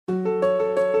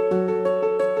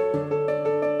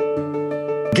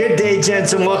Good day,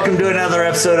 gents, and welcome to another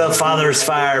episode of Father's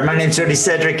Fire. My name's Jody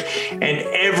Cedric, and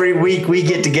every week we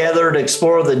get together to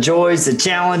explore the joys, the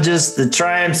challenges, the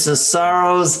triumphs, the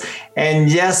sorrows, and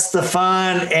yes, the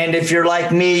fun. And if you're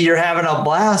like me, you're having a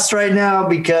blast right now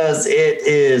because it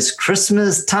is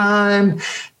Christmas time.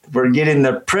 We're getting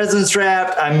the presents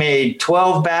wrapped. I made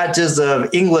 12 batches of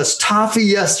English toffee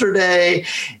yesterday.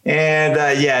 And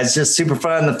it's just super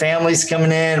fun. The family's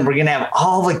coming in. We're going to have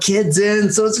all the kids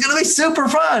in. So it's going to be super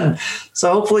fun.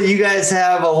 So hopefully you guys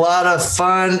have a lot of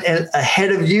fun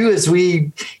ahead of you as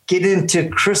we get into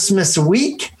Christmas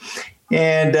week.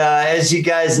 And as you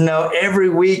guys know, every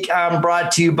week I'm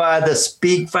brought to you by the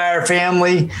Speak Fire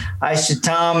family. Aisha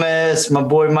Thomas, my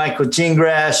boy Michael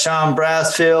Gingras, Sean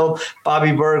Brassfield,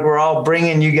 Bobby Berg. We're all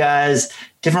bringing you guys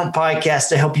different podcasts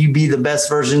to help you be the best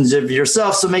versions of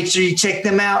yourself. So make sure you check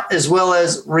them out, as well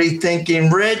as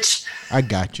Rethinking Rich. I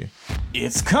got you.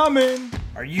 It's coming.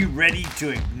 Are you ready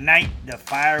to ignite the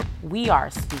fire? We are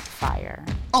Speak Fire.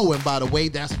 Oh, and by the way,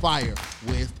 that's fire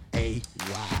with a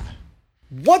Y.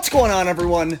 What's going on,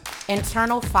 everyone?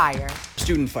 Internal fire.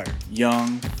 Student fire.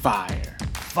 Young fire.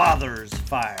 Father's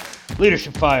fire.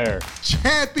 Leadership fire.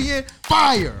 Champion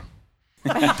fire.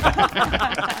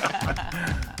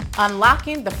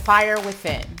 Unlocking the fire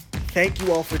within. Thank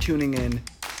you all for tuning in.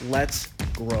 Let's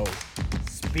grow.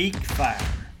 Speak Fire.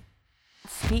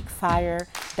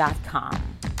 Speakfire.com.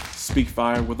 Speak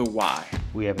Fire with a Y.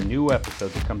 We have a new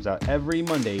episode that comes out every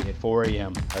Monday at 4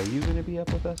 a.m. Are you going to be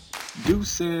up with us?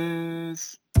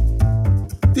 Deuces.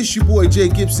 This your boy Jay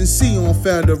Gibson, CEO and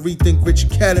founder of Rethink Rich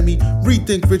Academy,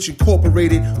 Rethink Rich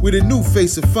Incorporated, with a new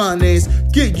face of finance.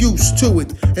 Get used to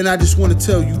it. And I just want to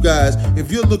tell you guys,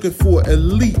 if you're looking for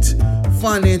elite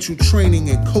financial training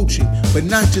and coaching, but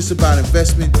not just about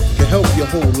investment, to help your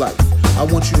whole life, I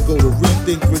want you to go to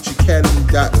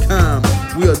rethinkrichacademy.com.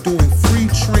 We are doing free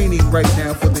training right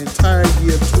now for the entire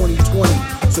year of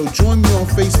 2020. So join me on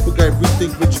Facebook at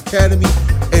Rethink Rich Academy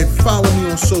and follow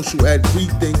me on social at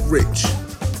Rethink Rich.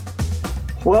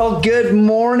 Well, good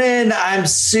morning. I'm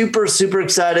super, super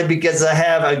excited because I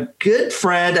have a good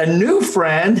friend, a new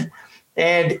friend,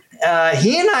 and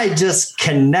he and I just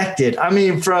connected. I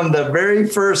mean, from the very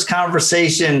first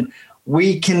conversation,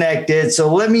 we connected.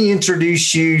 So let me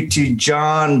introduce you to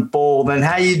John Bolden.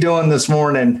 How you doing this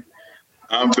morning?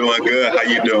 I'm doing good. How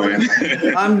you doing?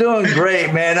 I'm doing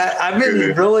great, man. I've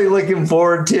been really looking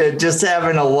forward to just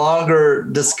having a longer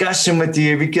discussion with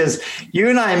you because you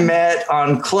and I met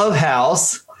on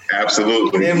Clubhouse.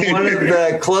 Absolutely. In one of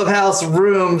the Clubhouse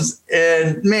rooms.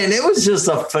 And, man, it was just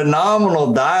a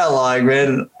phenomenal dialogue,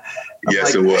 man.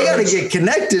 Yes, it was. I got to get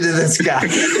connected to this guy.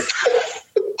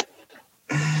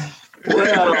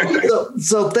 Well,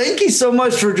 so thank you so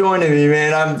much for joining me,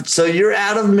 man. So you're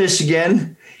out of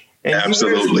Michigan. And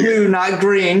absolutely. Blue, not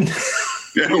green.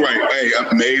 Right. Hey,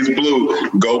 maize blue.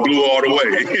 Go blue all the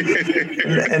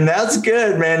way. And that's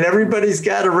good, man. Everybody's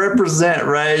got to represent,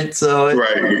 right? So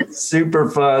it's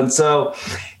super fun. So,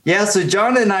 so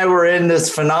John and I were in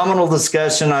this phenomenal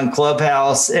discussion on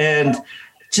Clubhouse, and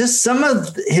just some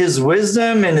of his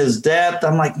wisdom and his depth.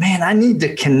 I'm like, man, I need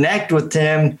to connect with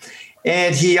him.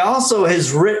 And he also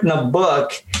has written a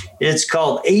book. It's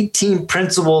called 18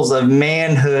 Principles of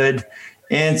Manhood.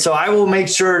 And so I will make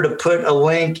sure to put a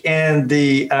link in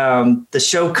the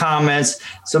show comments.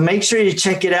 So make sure you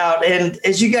check it out. And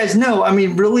as you guys know, I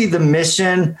mean, really the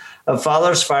mission of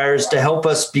Father's Fire is to help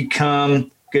us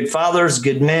become good fathers,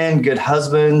 good men, good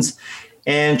husbands,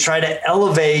 and try to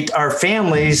elevate our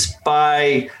families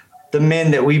by the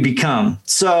men that we become.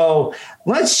 So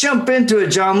let's jump into it,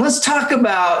 John. Let's talk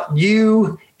about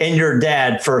you and your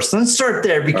dad first. Let's start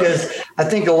there because I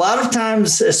think a lot of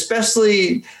times,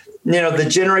 especially the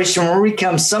generation where we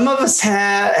come, some of us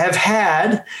have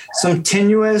had some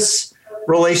tenuous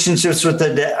relationships with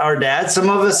our dad. Some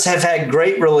of us have had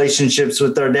great relationships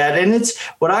with our dad. And it's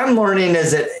what I'm learning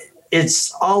is that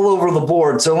it's all over the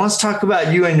board. So let's talk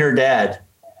about you and your dad.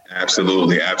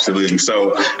 Absolutely. Absolutely.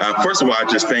 So first of all, I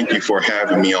just thank you for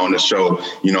having me on the show.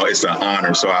 It's an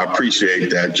honor. So I appreciate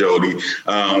that, Jody.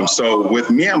 So with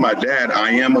me and my dad,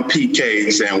 I am a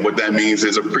PKs, and what that means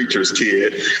is a preacher's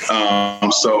kid.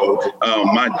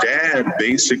 My dad,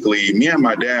 basically, me and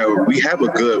my dad, we have a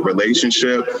good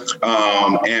relationship.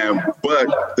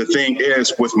 But the thing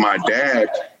is with my dad,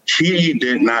 he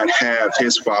did not have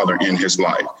his father in his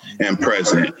life and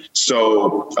present.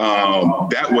 So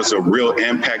that was a real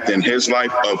impact in his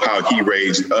life of how he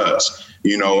raised us.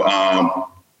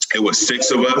 It was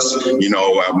 6 of us,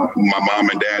 my mom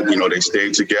and dad, they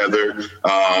stayed together.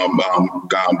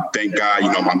 Thank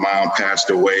God, my mom passed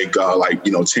away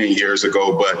 10 years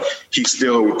ago, but he's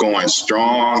still going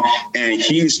strong. And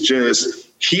he's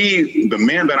just the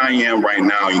man that I am right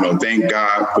now, thank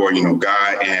God for,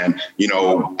 God, and,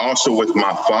 also with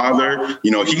my father,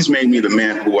 he's made me the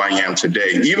man who I am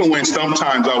today. Even when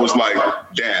sometimes I was like,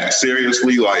 Dad,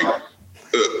 seriously, like,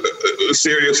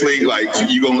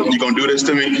 you gonna do this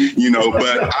to me,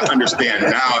 but I understand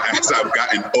now as I've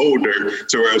gotten older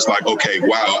to where it's like, okay,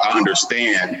 wow, I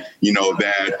understand,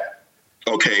 that,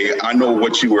 okay, I know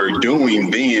what you were doing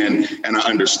then and I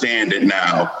understand it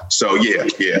now. So yeah.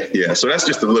 So that's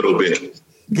just a little bit.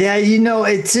 Yeah,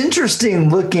 it's interesting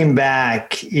looking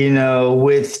back,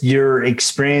 with your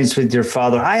experience with your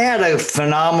father. I had a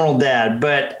phenomenal dad,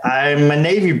 but I'm a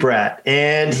Navy brat,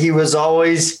 and he was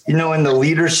always, in the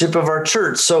leadership of our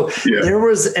church. So there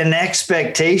was an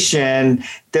expectation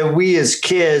that we as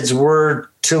kids were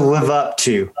to live up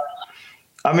to.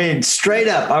 I mean, straight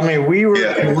up. I mean, we were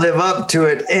to live up to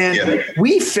it, and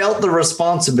we felt the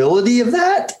responsibility of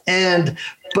that.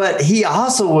 But he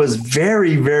also was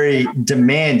very, very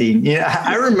demanding.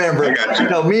 I remember,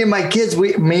 me and my kids,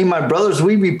 me and my brothers,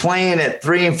 we'd be playing at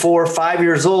 3 and 4, 5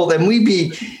 years old, and we'd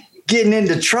be getting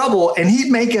into trouble, and he'd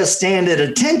make us stand at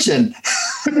attention.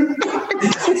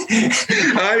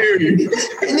 I hear you.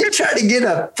 And you try to get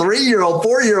a 3-year-old,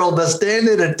 4-year-old to stand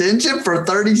at attention for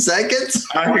 30 seconds.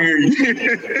 I hear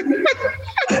you.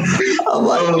 I'm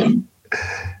like,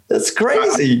 that's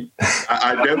crazy.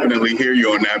 I definitely hear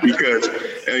you on that because,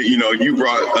 you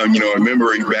brought,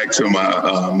 remembering back to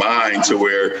my mind to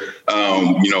where,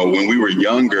 when we were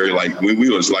younger, like when we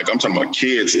was like, I'm talking about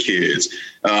kids,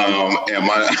 and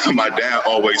my dad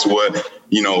always would,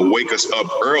 wake us up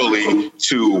early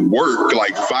to work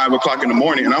like 5 o'clock in the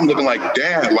morning. And I'm looking like,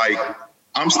 Dad, like,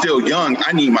 I'm still young.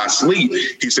 I need my sleep.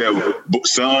 He said,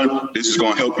 son, this is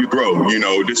going to help you grow.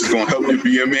 This is going to help you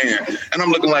be a man. And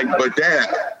I'm looking like, but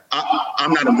Dad,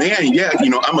 I'm not a man yet.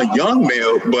 I'm a young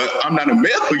male, but I'm not a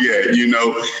male yet,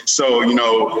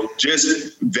 So,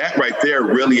 just that right there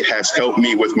really has helped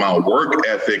me with my work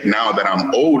ethic now that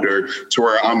I'm older to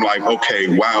where I'm like, okay,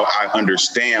 wow, I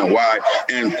understand why.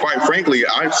 And quite frankly,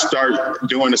 I start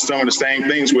doing some of the same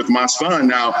things with my son.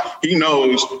 Now he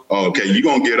knows, okay, you're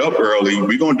going to get up early.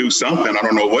 We're going to do something. I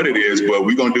don't know what it is, but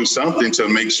we're going to do something to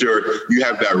make sure you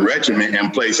have that regimen in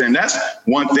place. And that's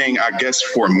one thing, I guess,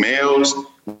 for males.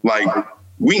 Like,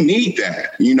 we need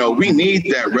that, we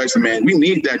need that regimen. We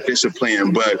need that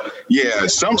discipline. But yeah,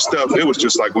 some stuff, it was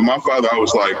just like with my father, I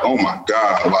was like, oh my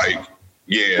God, like,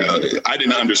 yeah, I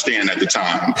didn't understand at the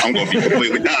time. I'm going to be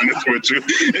completely honest with you.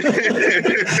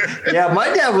 Yeah,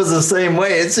 my dad was the same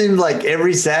way. It seemed like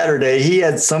every Saturday he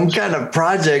had some kind of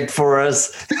project for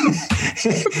us.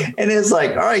 And it's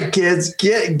like, all right, kids,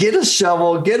 get a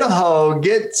shovel, get a hoe,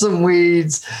 get some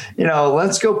weeds,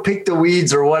 let's go pick the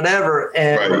weeds or whatever.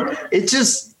 And it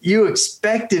just, you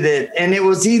expected it. And it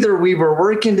was either we were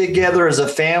working together as a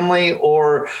family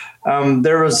or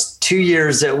there was 2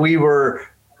 years that we were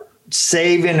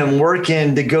saving and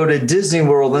working to go to Disney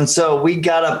World. And so we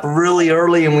got up really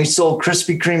early and we sold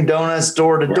Krispy Kreme donuts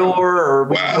door to door, or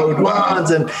we mowed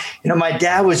lawns. And, my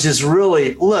dad was just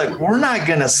really, look, we're not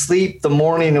going to sleep the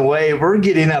morning away. We're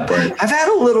getting up. I've had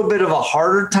a little bit of a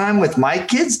harder time with my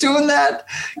kids doing that.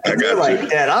 They're like,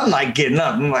 Dad, I'm not getting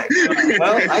up. I'm like,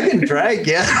 well, I can drag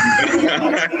you.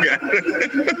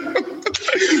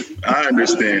 I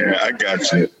understand. I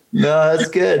got you. No, that's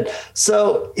good.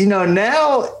 So,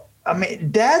 now, I mean,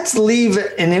 dads leave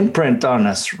an imprint on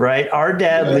us, right? Our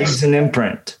dad leaves an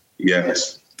imprint.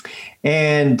 Yes.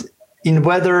 And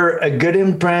whether a good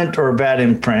imprint or a bad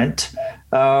imprint,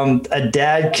 a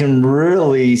dad can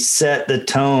really set the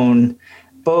tone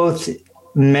both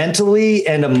mentally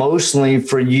and emotionally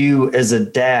for you as a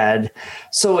dad.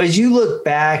 So as you look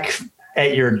back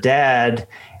at your dad,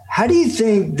 how do you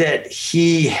think that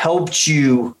he helped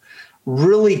you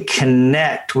really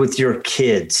connect with your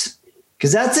kids?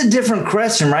 Because that's a different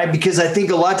question, right? Because I think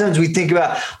a lot of times we think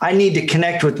about, I need to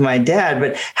connect with my dad,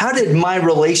 but how did my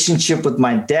relationship with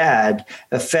my dad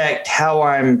affect how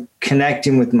I'm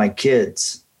connecting with my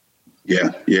kids? Yeah.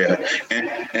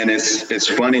 And it's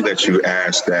funny that you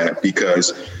asked that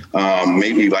because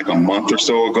maybe like a month or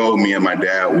so ago, me and my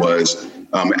dad was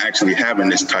actually having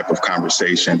this type of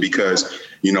conversation because,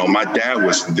 my dad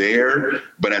was there,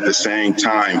 but at the same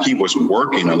time, he was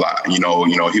working a lot. He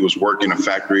was working a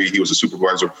factory. He was a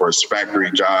supervisor for his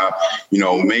factory job,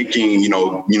 making,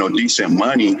 decent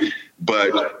money.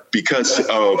 But because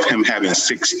of him having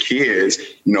 6 kids,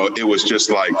 it was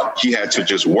just like he had to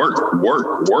just work.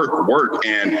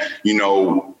 And,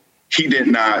 he did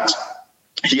not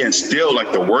he instilled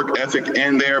like the work ethic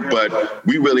in there, but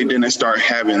we really didn't start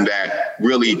having that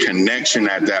really connection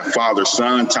at that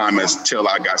father-son time until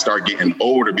I started getting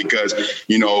older, because,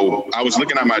 you know, I was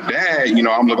looking at my dad, you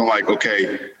know, I'm looking like,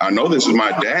 okay, I know this is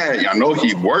my dad. I know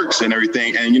he works and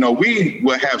everything. And, you know, we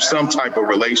would have some type of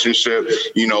relationship,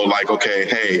 you know, like, okay,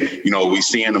 hey, you know, we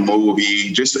see in a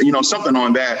movie, just, you know, something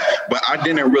on that. But I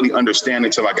didn't really understand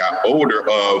until I got older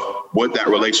of what that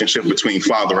relationship between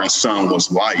father and son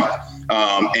was like.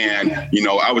 And, you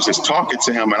know, I was just talking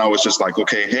to him and I was just like,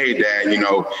 okay, hey, Dad, you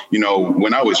know,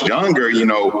 when I was younger, you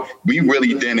know, we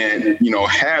really didn't, you know,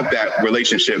 have that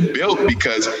relationship built,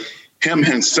 because him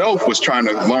himself was trying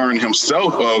to learn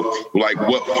himself of like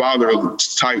what what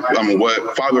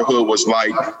fatherhood was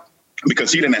like,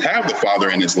 because he didn't have the father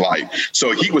in his life.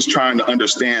 So he was trying to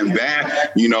understand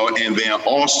that, you know, and then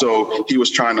also he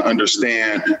was trying to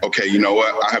understand, okay, you know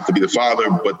what, I have to be the father,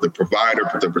 but the provider,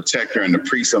 the protector, and the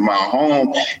priest of my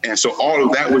home. And so all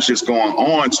of that was just going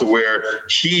on to where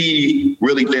he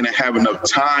really didn't have enough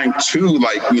time to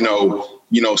like, you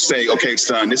know, say, okay,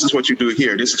 son, this is what you do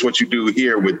here. This is what you do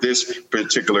here with this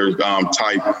particular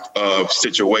type of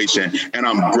situation. And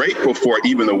I'm grateful for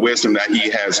even the wisdom that he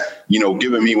has, you know,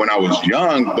 given me when I was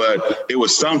young. But it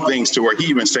was some things to where he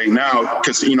even say now,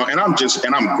 because, you know, and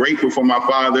I'm grateful for my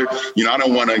father. You know, I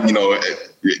don't want to, you know,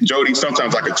 Jody,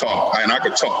 sometimes I could talk and I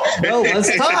could talk. No,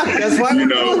 let's talk. That's why we're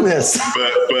doing this.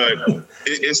 But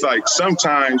it's like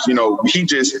sometimes, you know, he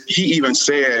even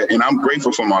said, and I'm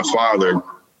grateful for my father.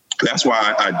 That's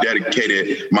why I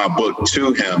dedicated my book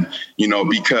to him, you know,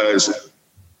 because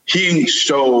he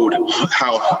showed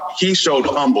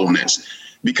humbleness,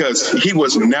 because he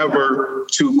was never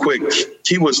too quick.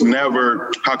 He was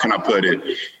never, how can I put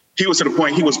it? He was to the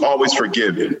point, he was always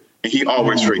forgiving. And he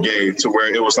always forgave, to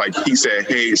where it was like he said,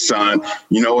 hey, son,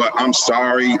 you know what? I'm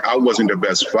sorry. I wasn't the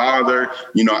best father.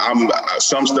 You know,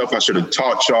 some stuff I should have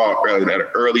taught y'all at an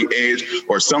early age,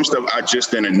 or some stuff I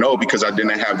just didn't know because I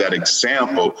didn't have that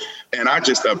example. And I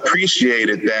just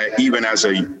appreciated that even as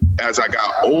I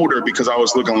got older, because I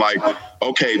was looking like,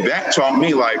 okay, that taught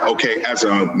me like, okay, as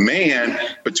a man,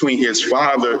 between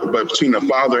the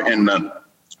father and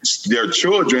their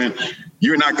children,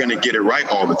 you're not going to get it right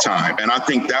all the time. And I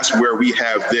think that's where we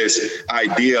have this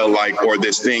idea, like, or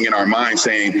this thing in our mind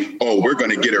saying, oh, we're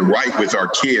going to get it right with our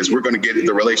kids. We're going to get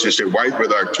the relationship right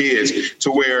with our kids,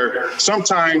 to where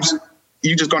sometimes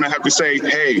you're just going to have to say,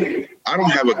 hey, I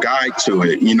don't have a guide to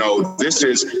it. You know, this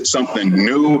is something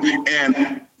new.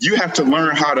 And you have to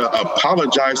learn how to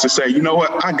apologize, to say, you know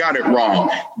what, I got it wrong.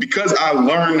 Because I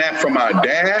learned that from my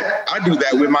dad, I do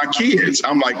that with my kids.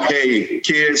 I'm like, hey,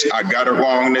 kids, I got it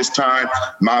wrong this time.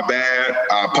 My bad.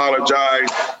 I apologize.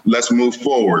 Let's move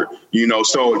forward. You know,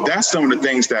 so that's some of the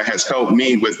things that has helped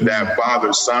me with that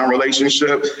father-son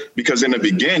relationship. Because in the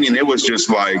beginning, it was just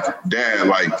like, Dad,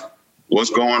 like, what's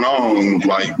going on?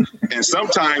 Like, and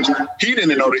sometimes he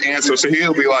didn't know the answer. So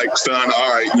he'll be like, son,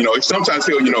 all right, you know, sometimes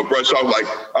he'll, you know, brush off like,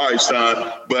 all right,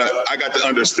 son, but I got to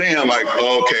understand like,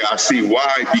 oh, okay, I see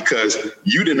why, because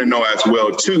you didn't know as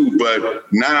well too. But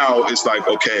now it's like,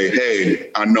 okay,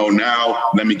 hey, I know now,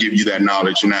 let me give you that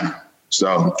knowledge now.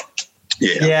 So,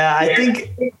 yeah. Yeah, I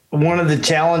think one of the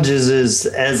challenges is,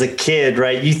 as a kid,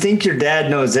 right, you think your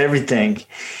dad knows everything.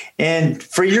 And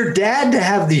for your dad to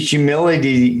have the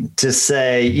humility to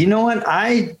say, you know what,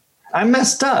 I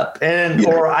messed up,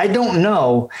 or I don't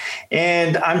know,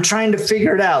 and I'm trying to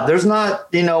figure it out. There's not,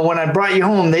 you know, when I brought you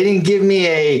home, they didn't give me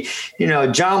a, you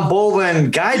know, John Bolden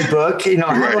guidebook, you know,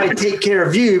 how do I take care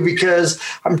of you? Because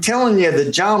I'm telling you, the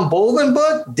John Bolden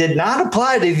book did not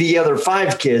apply to the other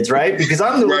 5 kids, right? Because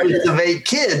I'm the oldest of 8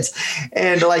 kids,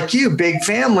 and like you, big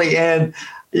family. And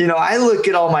you know, I look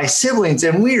at all my siblings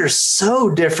and we are so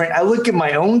different. I look at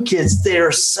my own kids. They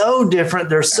are so different.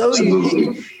 They're so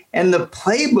unique. And the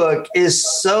playbook is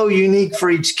so unique for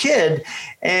each kid.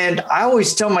 And I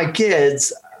always tell my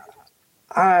kids,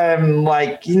 I'm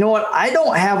like, you know what? I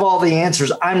don't have all the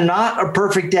answers. I'm not a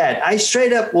perfect dad. I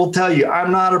straight up will tell you,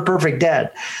 I'm not a perfect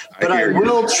dad, but I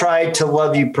will try to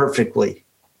love you perfectly.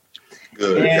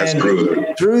 Good. That's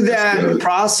good. Through that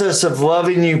process of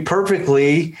loving you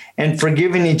perfectly and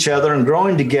forgiving each other and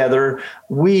growing together,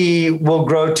 we will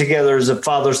grow together as a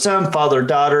father-son,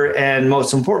 father-daughter, and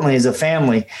most importantly, as a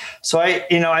family. So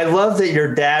I love that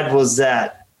your dad was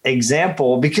that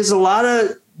example, because a lot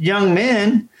of young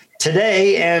men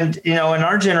today and, you know, in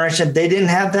our generation, they didn't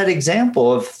have that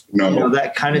example of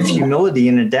that kind of humility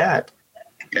in a dad.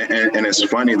 And it's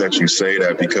funny that you say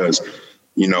that, because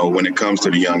you know, when it comes to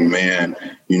the young man,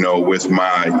 you know, with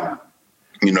my,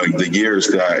 you know, the years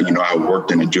that, you know, I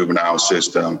worked in the juvenile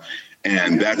system,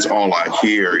 and that's all I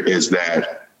hear is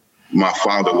that, my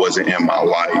father wasn't in my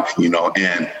life, you know,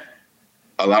 and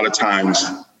a lot of times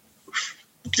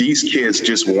these kids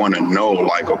just want to know,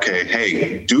 like, okay,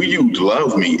 hey, do you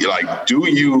love me? Like, do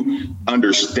you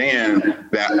understand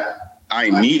that I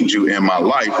need you in my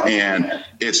life? And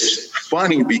it's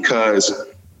funny because,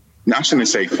 I shouldn't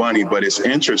say funny, but it's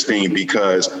interesting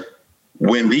because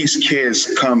when these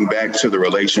kids come back to the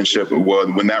relationship,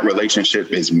 well, when that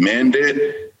relationship is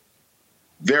mended,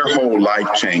 their whole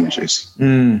life changes.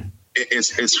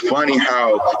 It's funny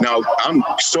how, now I'm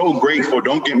so grateful,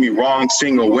 don't get me wrong,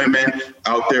 single women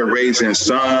out there raising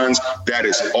sons, that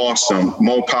is awesome.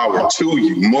 More power to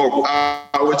you, more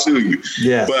power to you.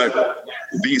 Yes. But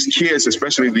these kids,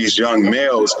 especially these young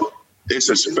males, it's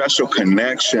a special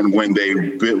connection when they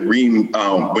mend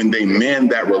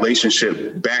that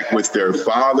relationship back with their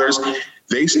fathers.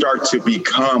 They start to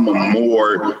become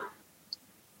more,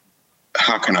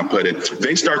 how can I put it?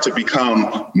 They start to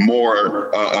become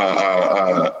more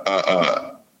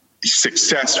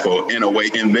successful in a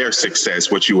way, in their success,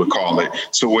 what you would call it.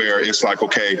 So where it's like,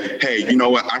 okay, hey, you know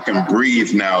what? I can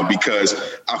breathe now because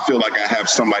I feel like I have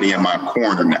somebody in my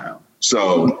corner now.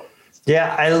 So.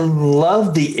 Yeah, I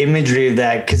love the imagery of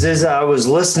that, because as I was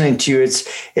listening to you,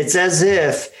 it's as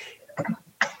if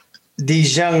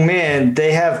these young men,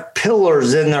 they have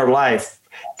pillars in their life.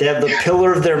 They have the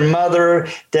pillar of their mother.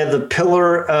 They have the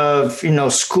pillar of, you know,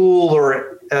 school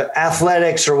or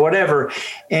athletics or whatever.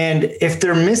 And if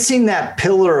they're missing that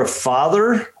pillar of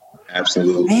father,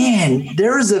 absolutely, man,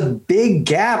 there's a big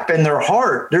gap in their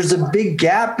heart. There's a big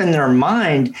gap in their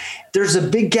mind. There's a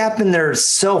big gap in their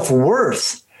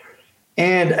self-worth.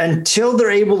 And until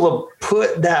they're able to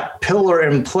put that pillar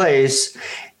in place,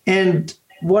 and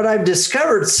what I've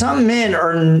discovered, some men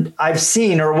are, I've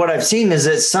seen is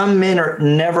that some men are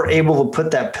never able to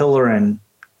put that pillar in.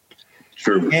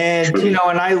 True. And, True. you know,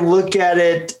 and I look at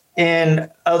it in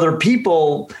other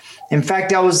people. In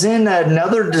fact, I was in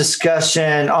another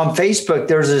discussion on Facebook.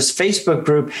 There's this Facebook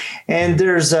group, and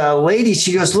there's a lady,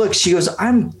 she goes,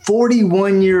 I'm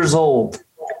 41 years old.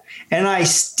 And I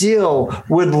still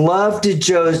would love to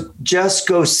just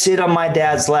go sit on my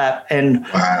dad's lap and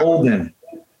hold him.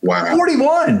 Wow.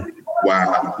 41.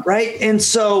 Wow. Right. And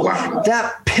so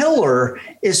that pillar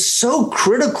is so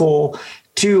critical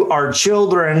to our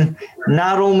children,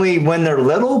 not only when they're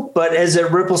little, but as it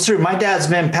ripples through. My dad's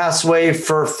been passed away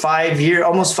for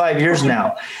almost 5 years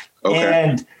now. Okay.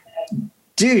 And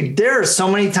dude, there are so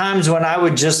many times when I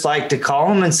would just like to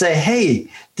call him and say, hey,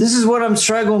 this is what I'm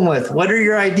struggling with. What are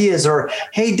your ideas? Or,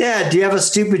 hey, Dad, do you have a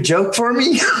stupid joke for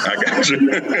me? I got you.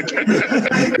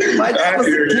 My dad was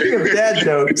the king of dad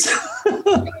jokes.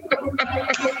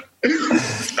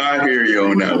 I hear you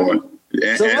on that one.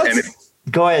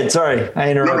 Go ahead. Sorry,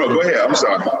 I interrupted. No, go ahead. I'm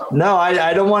sorry. No,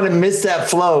 I don't want to miss that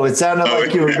flow. It sounded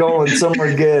like you were going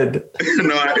somewhere good.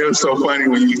 No, it was so funny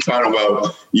when you talk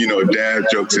about, you know, dad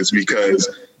jokes. It's because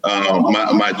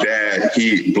my dad,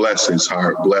 he bless his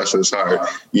heart.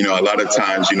 You know, a lot of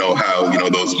times, you know, how, you know,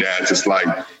 those dads, it's like,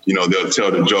 you know, they'll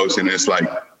tell the jokes and it's like,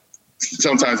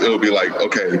 sometimes it'll be like,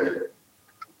 okay,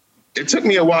 it took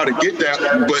me a while to get that,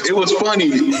 but it was funny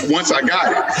once I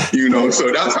got it, you know?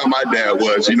 So that's how my dad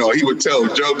was, you know, he would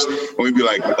tell jokes and we'd be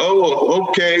like, oh,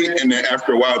 okay. And then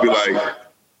after a while, I'd be like,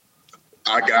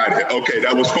 I got it. Okay,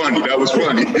 that was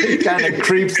funny. It kind of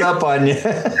creeps up on you.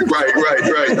 Right.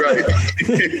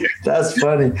 That's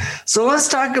funny. So let's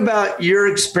talk about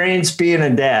your experience being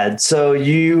a dad. So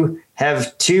you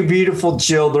have two beautiful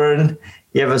children.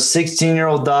 You have a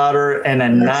 16-year-old daughter and a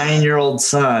 9-year-old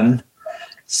son.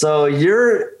 So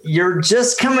you're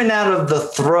just coming out of the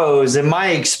throes, in my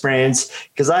experience,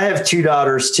 because I have two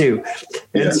daughters too.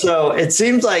 And so it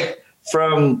seems like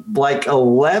from like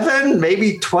 11,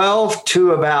 maybe 12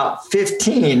 to about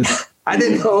 15, I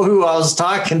didn't know who I was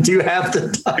talking to half the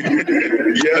time.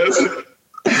 Yes.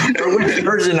 Or which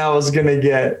version I was going to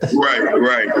get.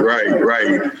 Right.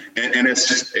 And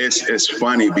it's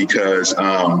funny because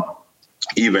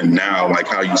even now, like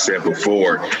how you said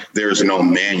before, there's no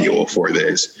manual for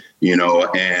this, you know,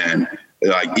 and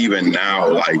like even now,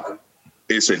 like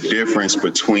it's a difference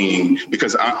between,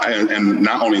 because and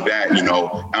not only that, you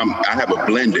know, I have a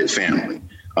blended family.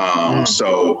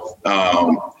 So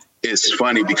it's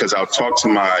funny because I'll talk to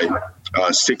my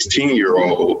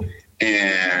 16-year-old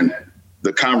and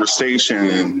the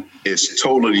conversation is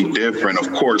totally different,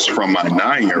 of course, from my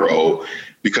 9-year-old.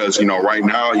 Because, you know, right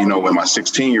now, you know, with my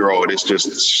 16-year-old,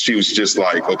 she was just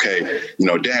like, okay, you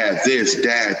know, dad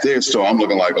this. So I'm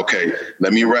looking like, okay,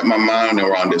 let me wrap my mind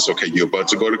around this. Okay, you're about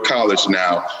to go to college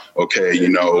now. Okay, you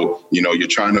know, you're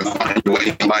trying to find your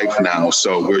way in life now.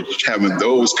 So we're having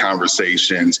those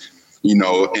conversations. you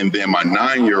know, and then my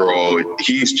 9-year-old,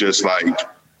 he's just like,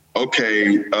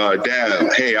 okay,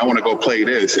 Dad, hey, I want to go play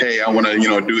this. Hey, I want to, you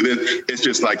know, do this. It's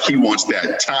just like he wants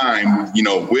that time, you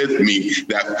know, with me,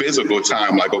 that physical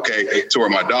time. Like, okay, to where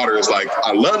my daughter is like,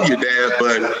 I love you, Dad,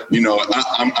 but, you know,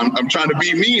 I'm trying to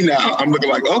be me now. I'm looking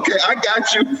like, okay, I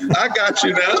got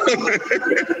you now.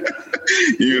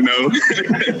 You know,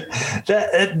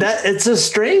 that it's a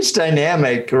strange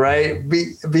dynamic, right?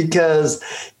 Because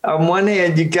on one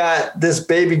hand, you got this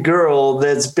baby girl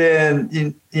that's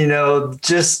been, you know,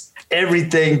 just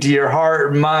everything to your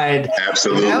heart and mind.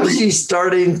 Absolutely. Now she's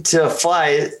starting to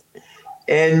fly.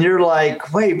 And you're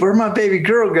like, wait, where'd my baby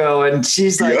girl go? And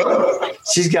she's like,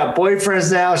 she's got boyfriends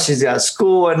now. She's got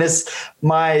school. And it's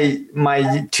my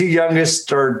two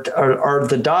youngest are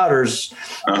the daughters.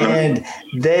 And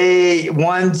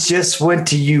one just went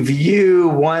to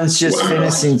UVU. One's just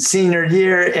finishing senior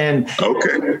year. And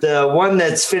the one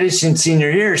that's finishing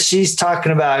senior year, she's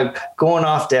talking about going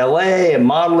off to LA and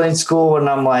modeling school. And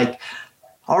I'm like,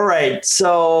 all right,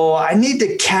 so I need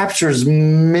to capture as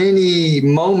many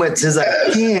moments as I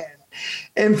can.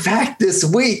 In fact, this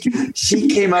week she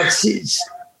came up.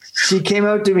 She came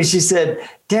up to me. She said,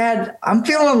 "Dad, I'm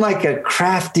feeling like a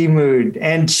crafty mood,"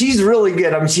 and she's really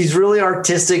good. I mean, she's really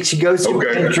artistic. She goes to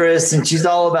Pinterest, and she's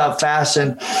all about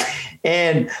fashion.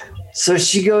 And so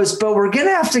she goes, "But we're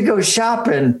gonna have to go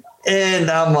shopping." And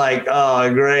I'm like,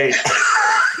 "Oh, great,"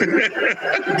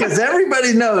 because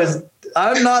everybody knows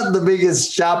I'm not the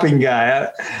biggest shopping guy.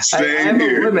 I have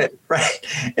a limit,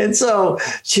 right? And so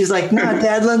she's like, "No,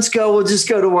 Dad, let's go. We'll just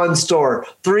go to one store."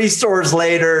 3 stores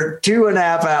later,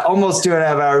 almost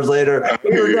 2.5 hours later,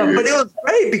 we were done. But it was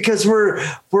great because we're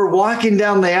walking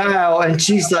down the aisle, and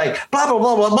she's like, "Blah blah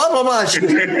blah blah blah blah blah." She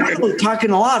goes, "You're talking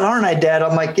a lot, aren't I, Dad?"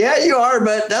 I'm like, "Yeah, you are,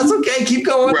 but that's okay. Keep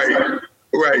going."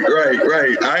 Right.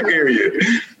 I hear you.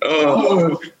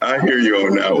 I hear you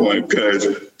on that one, because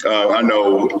I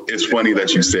know it's funny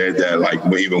that you said that, like,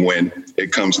 even when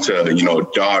it comes to, you know,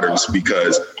 daughters,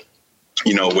 because,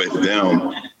 you know, with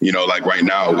them, you know, like right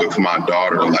now with my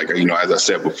daughter, like, you know, as I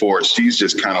said before, she's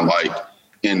just kind of like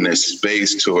in this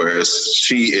space to her.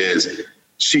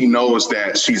 She knows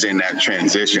that she's in that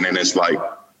transition, and it's like,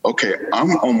 okay,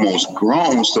 I'm almost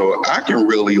grown, so I can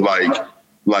really like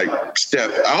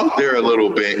step out there a little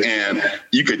bit. And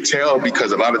you could tell,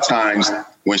 because a lot of times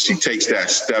when she takes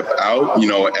that step out, you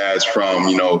know, as from,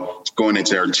 you know, going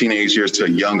into her teenage years to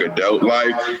young adult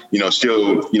life, you know,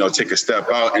 she'll, you know, take a step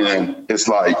out, and then it's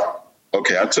like,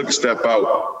 okay, I took a step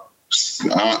out.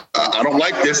 I don't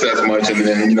like this as much. And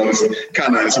then, you know,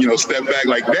 kind of, you know, step back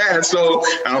like that. So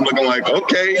I'm looking like,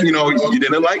 okay, you know, you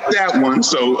didn't like that one.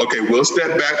 So, okay, we'll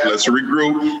step back, let's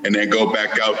regroup, and then go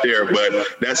back out there.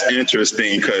 But that's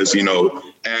interesting because, you know,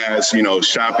 as, you know,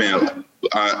 shopping,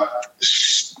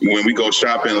 when we go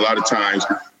shopping, a lot of times,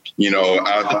 you know,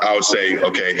 I'll say,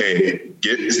 okay, hey,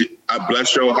 I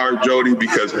bless your heart, Jody,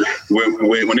 because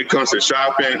when it comes to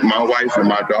shopping, my wife and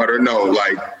my daughter know,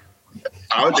 like,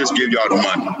 I'll just give y'all the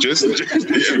money. Just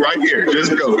right here.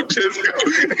 Just go. Just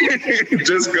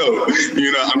go.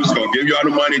 You know, I'm just going to give y'all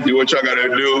the money. Do what y'all got to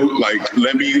do. Like,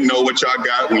 let me know what y'all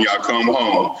got when y'all come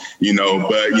home, you know.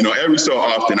 But, you know, every so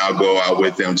often I'll go out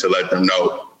with them to let them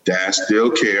know Dad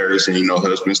still cares, and, you know,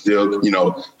 husband still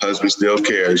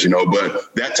cares, you know.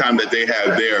 But that time that they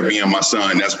have there, me and my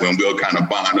son, that's when we'll kind of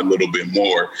bond a little bit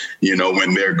more, you know,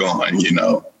 when they're gone, you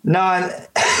know. No,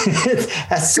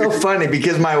 that's so funny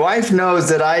because my wife knows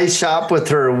that I shop with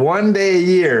her one day a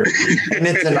year, and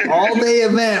it's an all-day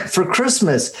event for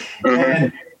Christmas.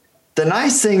 And the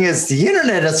nice thing is the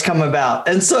internet has come about.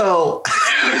 And so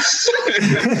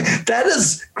that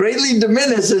is greatly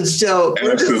diminished. And so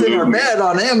we're just in our bed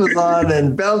on Amazon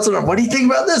and bouncing on, what do you think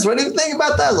about this? What do you think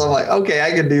about that? So I'm like, okay,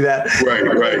 I can do that.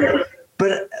 Right.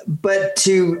 But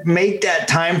to make that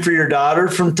time for your daughter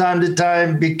from time to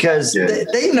time, because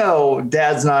they know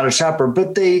Dad's not a shopper,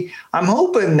 but I'm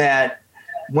hoping that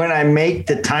when I make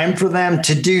the time for them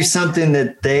to do something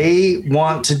that they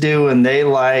want to do and they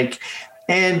like,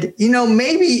 and, you know,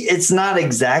 maybe it's not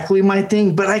exactly my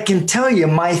thing, but I can tell you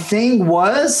my thing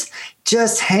was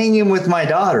just hanging with my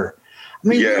daughter. I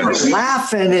mean, we were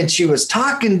laughing, and she was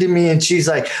talking to me, and she's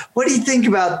like, "What do you think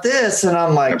about this?" And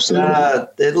I'm like,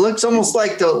 "It looks almost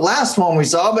like the last one we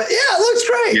saw, but yeah, it looks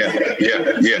great."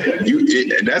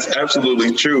 Yeah. That's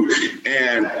absolutely true.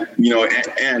 And, you know,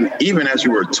 and even as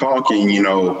you were talking, you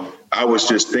know, I was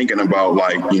just thinking about,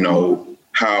 like, you know,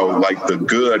 how, like, the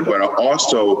good, but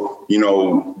also, you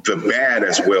know, the bad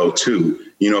as well, too,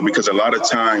 you know, because a lot of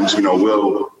times, you know,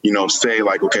 we'll, you know, say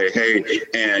like, okay, hey,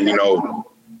 and, you know,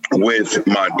 with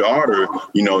my daughter,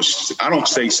 you know, I don't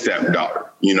say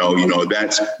stepdaughter, you know,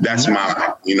 that's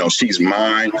my, you know, she's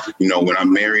mine. You know, when I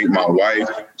married my wife,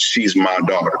 she's my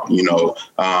daughter, you know.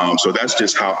 So that's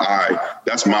just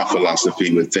that's my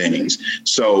philosophy with things.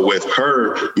 So with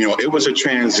her, you know, it was a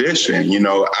transition. You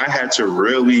know, I had to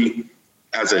really,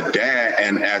 as a dad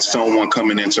and as someone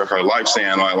coming into her life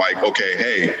saying like, okay,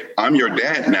 hey, I'm your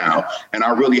dad now. And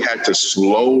I really had to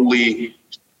slowly,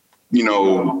 you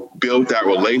know, build that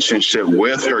relationship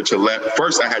with her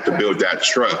first I had to build that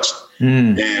trust.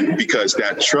 And because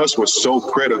that trust was so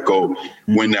critical,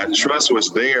 when that trust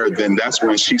was there, then that's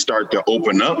when she started to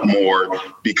open up more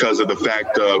because of the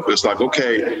fact of it's like,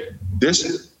 okay,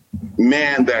 this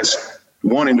man that's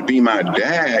wanting to be my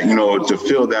dad, you know, to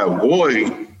fill that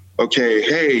void. Okay,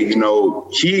 hey, you know,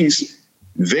 he's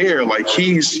there, like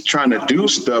he's trying to do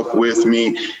stuff with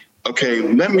me. Okay,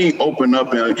 let me open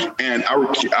up and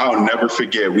I'll never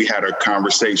forget. We had a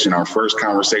conversation, our first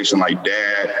conversation, like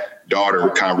dad-daughter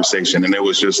conversation. And it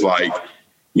was just like,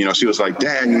 you know, she was like,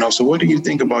 Dad, you know, so what do you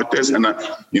think about this? And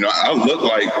I looked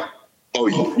like, oh,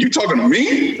 you talking to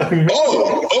me?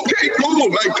 Oh, okay,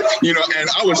 cool. Like, you know, and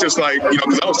I was just like, you know,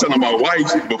 because I was telling my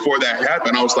wife before that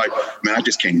happened, I was like, man, I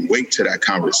just can't wait to that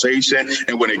conversation.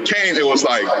 And when it came, it was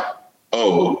like,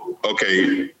 oh,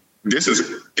 okay,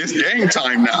 it's game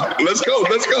time now. Let's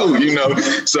go, you know.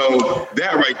 So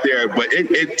that right there, but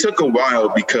it took a while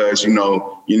because, you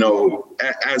know,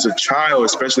 as a child,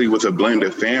 especially with a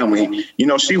blended family, you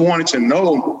know, she wanted to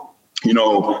know, you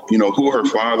know, who her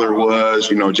father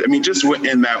was, you know, I mean, just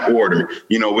in that order,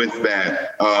 you know, with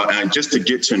that, and just to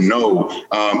get to know,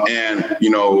 and,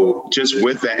 you know, just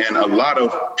with that, and a lot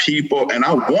of people, and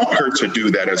I want her to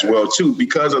do that as well, too,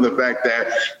 because of the fact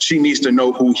that she needs to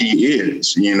know who he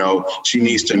is, you know, she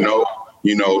needs to know,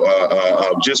 you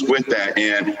know, just with that,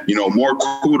 and, you know, more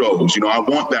kudos, you know, I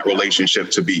want that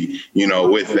relationship to be, you know,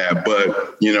 with that.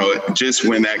 But, you know, just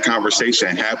when that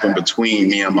conversation happened between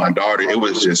me and my daughter, it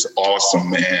was just awesome,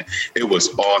 man. It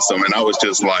was awesome. And I was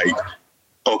just like,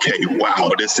 okay,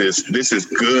 wow, this is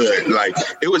good. Like,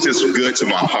 it was just good to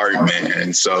my heart,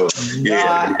 man. So,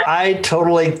 yeah. I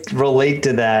totally relate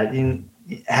to that.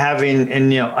 Having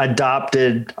and, you know,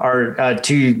 adopted our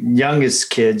two youngest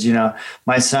kids, you know,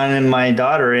 my son and my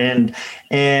daughter. And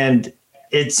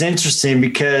it's interesting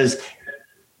because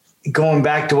going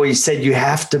back to what you said, you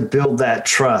have to build that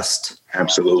trust.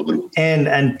 Absolutely. And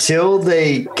until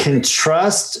they can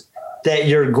trust that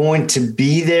you're going to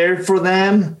be there for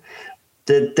them,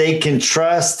 that they can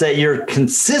trust that you're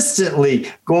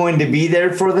consistently going to be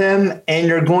there for them and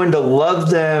you're going to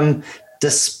love them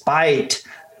despite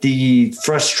the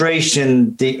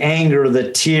frustration, the anger,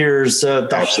 the tears, the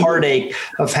heartache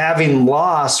of having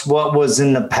lost what was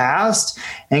in the past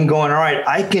and going, all right,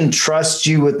 I can trust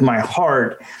you with my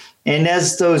heart. And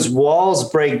as those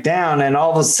walls break down and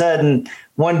all of a sudden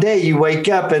one day you wake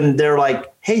up and they're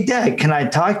like, hey, Dad, can I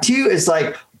talk to you? It's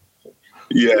like,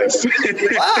 yes.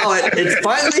 Wow, it's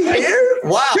finally here?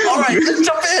 Wow. All right, let's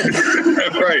jump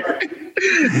in. Right.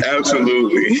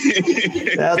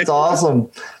 Absolutely. That's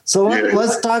awesome. So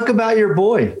let's talk about your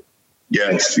boy.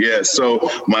 Yes. So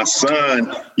my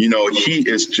son, you know, he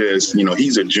is just, you know,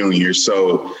 he's a junior.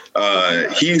 So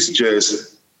he's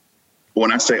just,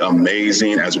 when I say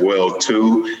amazing as well,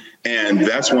 too. And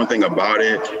that's one thing about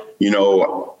it, you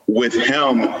know, with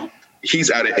him,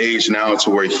 he's at an age now to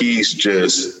where he's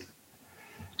just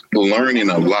learning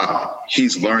a lot.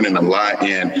 He's learning a lot,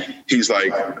 and he's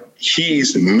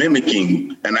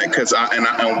mimicking. And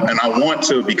I want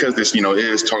to, because this, you know,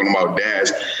 is talking about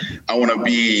dads, I want to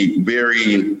be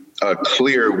very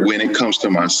clear when it comes to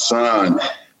my son,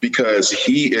 because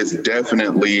he is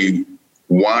definitely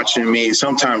watching me.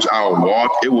 Sometimes I'll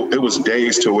walk. It was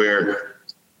days to where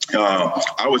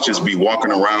I would just be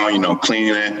walking around, you know,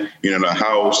 cleaning, you know, the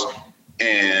house,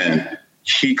 and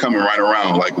he coming right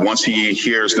around. Like once he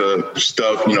hears the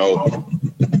stuff, you know,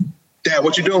 Dad,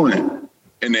 what you doing?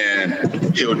 And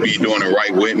then he'll be doing it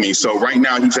right with me. So right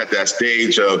now he's at that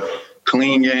stage of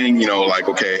cleaning, you know, like,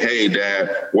 okay, hey,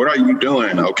 Dad, what are you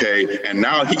doing? Okay. And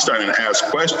now he's starting to ask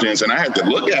questions, and I had to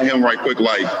look at him right quick,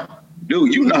 like,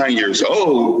 dude, you're 9 years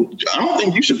old. I don't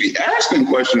think you should be asking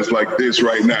questions like this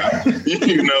right now,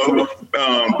 you know?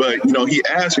 But, you know, he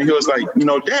asked me, he was like, you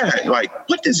know, Dad, like,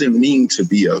 what does it mean to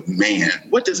be a man?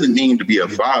 What does it mean to be a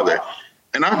father?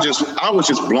 And I was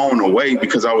just blown away,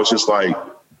 because I was just like,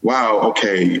 wow,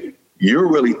 okay, you're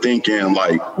really thinking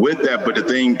like with that. But the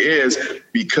thing is,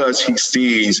 because he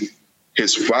sees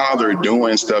his father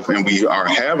doing stuff, and we are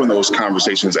having those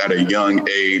conversations at a young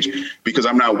age, because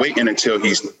I'm not waiting until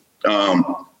he's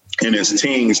in his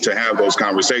teens to have those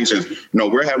conversations.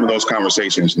 We're having those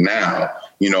conversations now,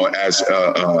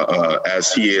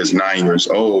 as he is 9 years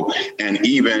old. And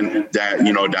even that,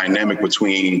 dynamic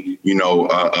between,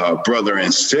 brother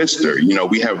and sister,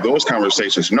 we have those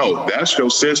conversations. No, that's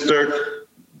your sister.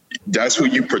 That's who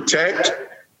you protect.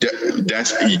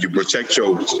 You protect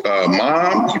your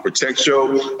mom, you protect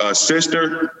your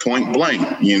sister, point blank.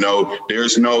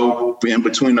 There's no in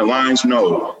between the lines.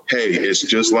 No, hey, it's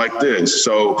just like this.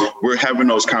 So we're having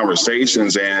those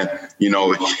conversations, and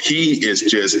he is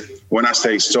just, when I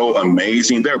say so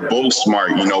amazing, they're both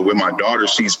smart. With my daughter,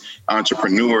 she's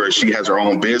entrepreneur, she has her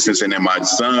own business, and then my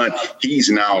son,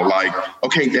 he's now like,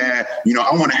 okay, Dad,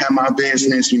 I want to have my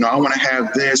business. I want to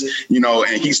have this.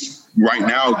 And he's right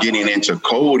now getting into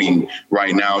coding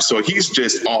right now. So he's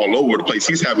just all over the place.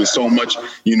 He's having so much,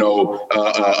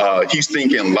 he's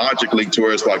thinking logically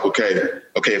towards like, okay,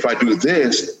 if I do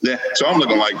this, then. So I'm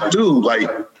looking like, dude, like,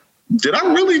 did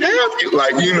I really have you?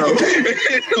 Like, dude,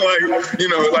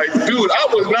 I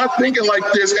was not thinking like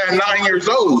this at 9 years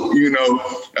old,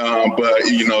 but,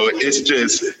 it's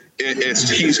just,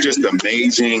 he's just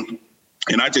amazing.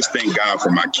 And I just thank God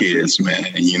for my kids, man.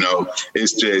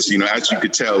 It's just, as you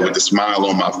could tell with the smile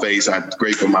on my face, I'm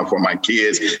grateful for my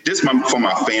kids, just for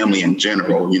my family in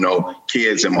general,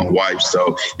 kids and my wife.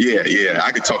 So, yeah,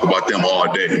 I could talk about them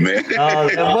all day, man.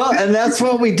 Well, and that's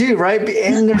what we do, right?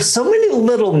 And there's so many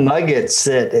little nuggets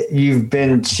that you've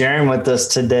been sharing with us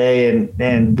today,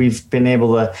 and we've been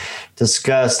able to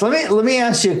discuss. Let me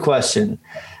ask you a question.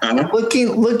 Uh-huh.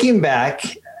 Looking back,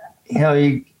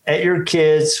 at your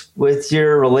kids, with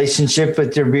your relationship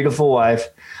with your beautiful wife,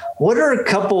 what are a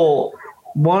couple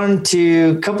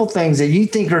things that you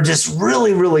think are just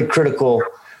really, really critical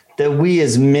that we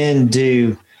as men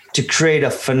do to create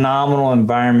a phenomenal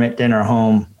environment in our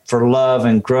home for love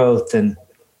and growth and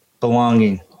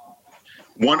belonging?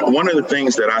 One of the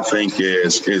things that I think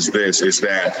is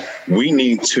that we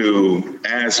need to,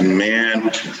 as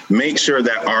men, make sure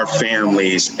that our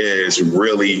families is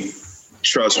really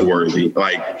trustworthy.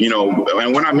 Like, and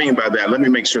what I mean by that, let me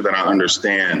make sure that I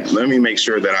understand. Let me make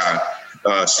sure that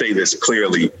I say this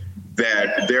clearly,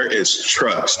 that there is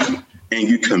trust and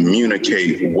you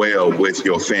communicate well with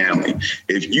your family.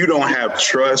 If you don't have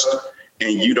trust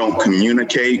and you don't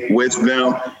communicate with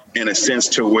them in a sense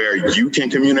to where you can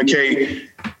communicate,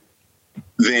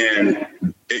 then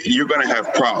you're going to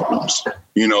have problems.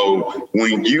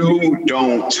 When you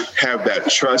don't have that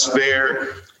trust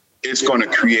there, it's going to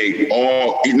create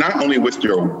not only with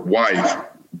your wife,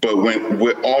 but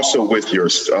also with your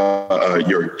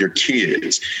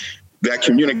kids. That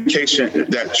communication,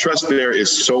 that trust there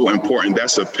is so important.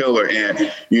 That's a pillar.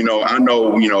 And, I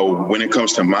know, when it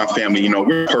comes to my family,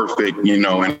 we're perfect,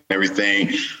 and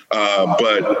everything.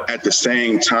 But at the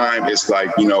same time, it's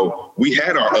like, we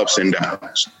had our ups and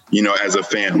downs, as a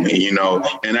family,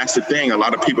 and that's the thing. A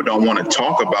lot of people don't want to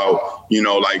talk about,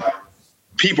 like,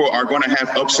 people are going to have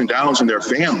ups and downs in their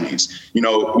families,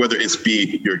 whether it's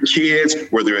be your kids,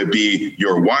 whether it be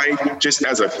your wife, just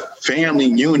as a family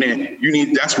unit,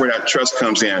 that's where that trust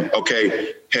comes in.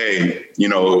 Okay. Hey,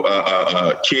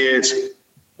 kids,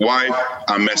 wife,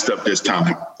 I messed up this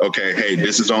time. Okay. Hey,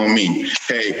 this is on me.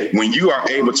 Hey, when you are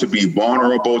able to be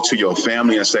vulnerable to your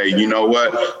family and say, you know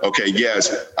what? Okay.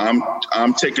 Yes, I'm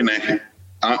taking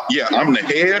I'm the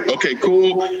head. Okay,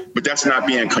 cool. But that's not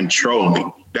being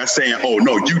controlling. That's saying, oh,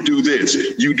 no, you do this.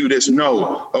 You do this.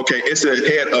 No. Okay, it's a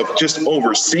head of just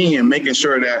overseeing, making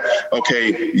sure that,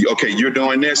 okay, you're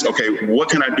doing this. Okay, what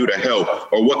can I do to help?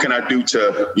 Or what can I do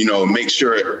to, make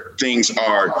sure things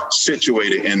are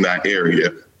situated in that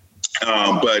area?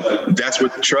 But that's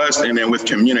with trust. And then with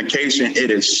communication,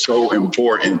 it is so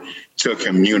important to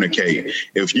communicate.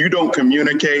 If you don't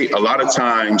communicate, a lot of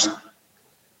times,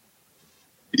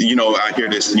 I hear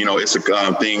this, it's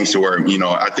things where,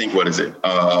 I think, what is it?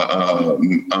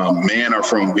 Men are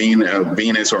from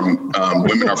Venus or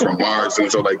women are from Mars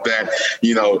and stuff like that,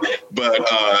 but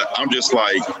I'm just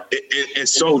like,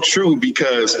 it's so true,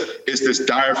 because it's this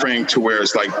diaphragm to where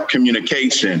it's like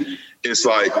communication. It's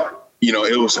like,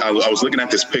 I was looking at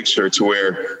this picture to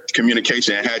where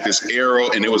communication had this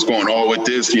arrow and it was going all with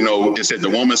this, it said the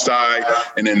woman's side,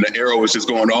 and then the arrow was just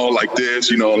going all like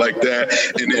this, like that.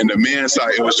 And then the man's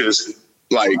side, it was just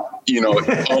like,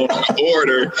 all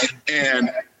order. And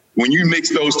when you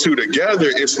mix those two together,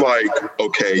 it's like,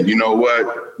 okay, you know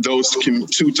what? Those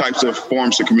two types of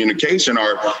forms of communication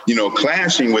are,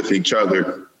 clashing with each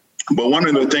other. But one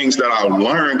of the things that I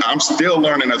learned, I'm still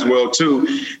learning as well, too,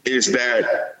 is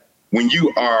that when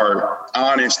you are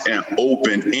honest and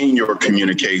open in your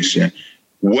communication,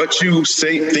 what you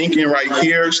say, thinking right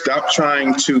here, stop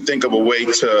trying to think of a way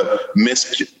to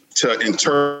to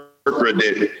interpret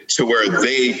it to where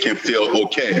they can feel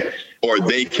okay, or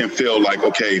they can feel like,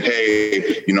 okay,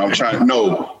 hey, you know, I'm trying.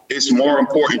 No, it's more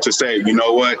important to say, you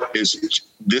know what, is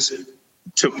this,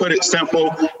 to put it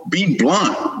simple, be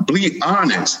blunt, be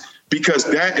honest, because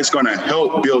that is going to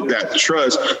help build that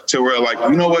trust to where, like,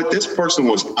 you know what, this person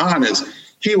was honest.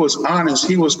 He was honest.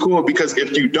 He was cool. Because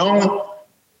if you don't,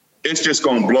 it's just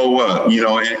going to blow up, you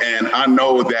know, and I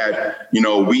know that, you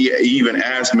know, we even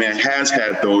as men has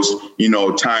had those, you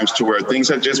know, times to where things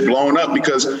have just blown up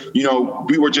because, you know,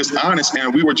 we were just honest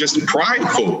and we were just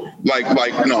prideful. Like,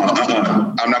 no,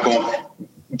 I'm not going to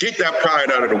get that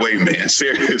pride out of the way, man.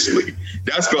 Seriously,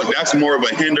 that's more of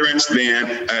a hindrance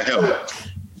than a help.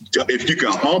 If you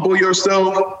can humble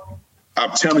yourself,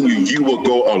 I'm telling you, you will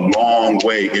go a long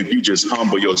way if you just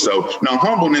humble yourself. Now,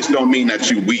 humbleness don't mean that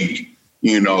you're weak.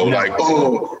 You know, like,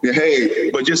 oh, hey,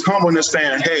 but just humbleness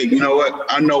saying, hey, you know what?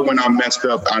 I know when I messed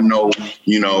up. I know,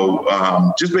 you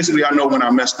know, just basically, I know when I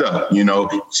messed up, you know,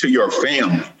 to your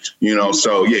family, you know,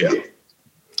 so yeah.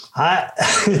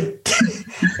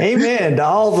 Amen to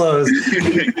all those.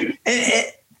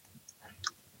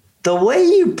 The way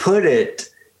you put it,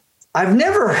 I've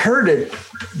never heard it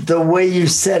the way you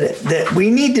said it, that we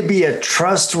need to be a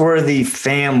trustworthy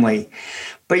family.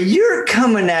 But you're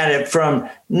coming at it from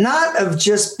not of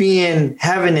just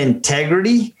having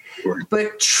integrity,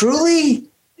 but truly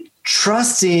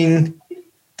trusting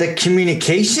the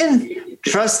communication,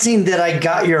 trusting that I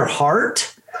got your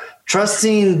heart,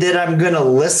 trusting that I'm going to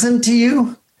listen to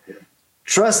you,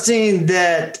 trusting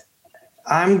that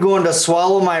I'm going to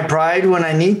swallow my pride when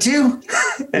I need to.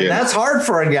 And that's hard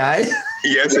for a guy.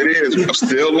 Yes, it is. I'm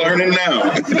still learning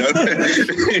now.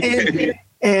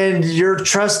 And you're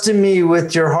trusting me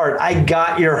with your heart. I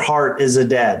got your heart as a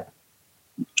dad.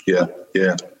 Yeah.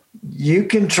 You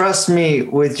can trust me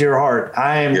with your heart.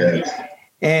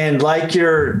 And like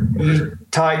you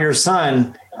taught your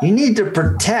son, you need to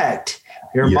protect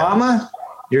your mama,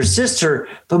 your sister,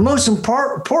 but most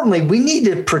importantly, we need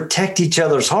to protect each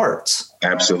other's hearts.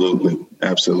 Absolutely.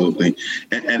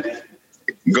 And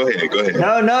go ahead.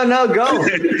 No, go.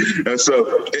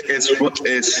 So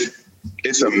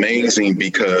it's amazing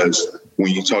because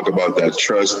when you talk about that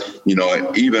trust, you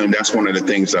know, even that's one of the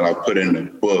things that I put in the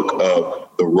book of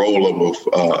the role of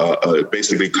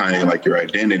basically kind of like your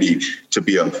identity to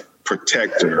be a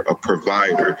protector, a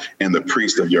provider, and the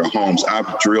priest of your homes.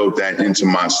 I've drilled that into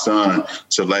my son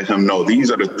to let him know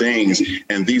these are the things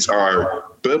and these are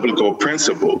biblical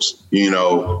principles, you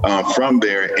know, from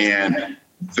there. And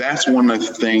that's one of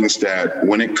the things that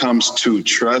when it comes to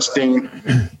trusting,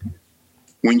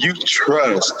 when you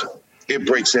trust, it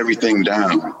breaks everything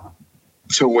down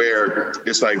to where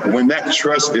it's like when that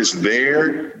trust is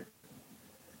there,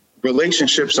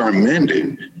 relationships are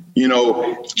mended. You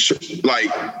know,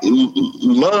 like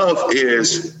love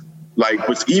is like,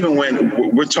 even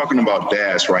when we're talking about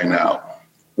dads right now,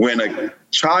 when a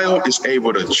child is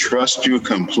able to trust you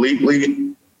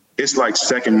completely, it's like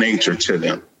second nature to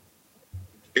them.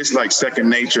 It's like second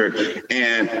nature.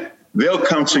 And they'll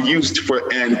come to you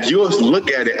and you'll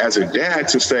look at it as a dad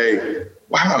to say,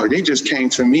 wow, they just came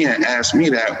to me and asked me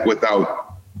that with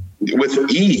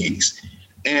ease.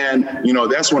 And, you know,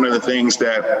 that's one of the things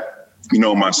that, you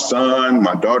know, my son,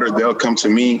 my daughter, they'll come to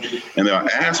me and they'll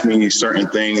ask me certain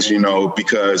things, you know,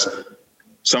 because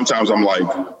sometimes I'm like,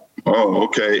 oh,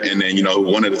 okay. And then, you know,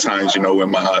 one of the times, you know,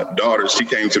 when my daughter, she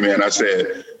came to me and I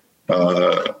said,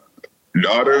 daughter,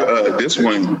 this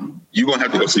one, you're going to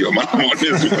have to go see your mom on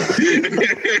this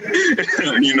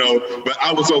one. You know, but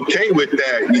I was okay with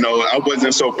that. You know, I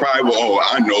wasn't so prideful. Oh,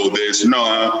 I know this.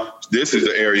 No, this is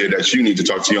the area that you need to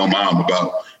talk to your mom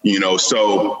about, you know.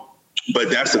 So, but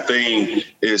that's the thing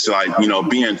is like, you know,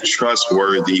 being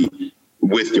trustworthy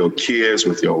with your kids,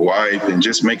 with your wife, and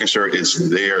just making sure it's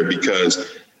there,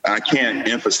 because I can't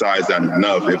emphasize that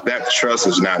enough. If that trust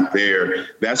is not there,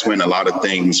 that's when a lot of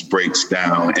things breaks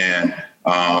down. And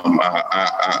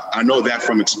I know that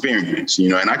from experience, you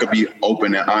know, and I could be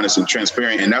open and honest and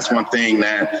transparent. And that's one thing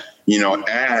that, you know,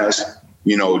 as,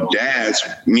 you know, dads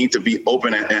need to be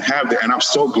open and have that. And I'm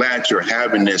so glad you're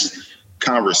having this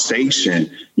conversation,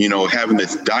 you know, having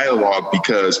this dialogue,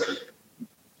 because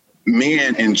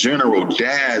men in general,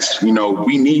 dads, you know,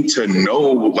 we need to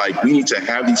know, like, we need to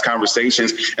have these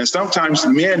conversations. And sometimes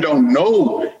men don't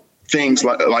know things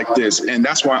like this. And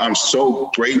that's why I'm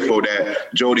so grateful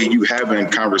that, Jody, you having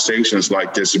conversations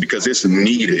like this, because it's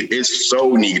needed. It's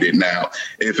so needed now.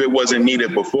 If it wasn't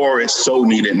needed before, it's so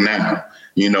needed now,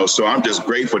 you know. So I'm just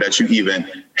grateful that you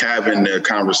even having the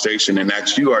conversation and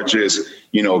that you are just,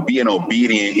 being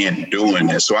obedient and doing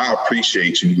this. So I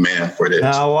appreciate you, man, for this.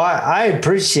 No, I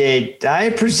appreciate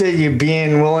you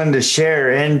being willing to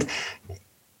share. And,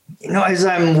 as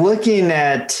I'm looking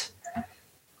at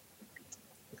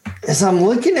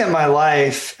my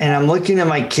life and I'm looking at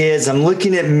my kids, I'm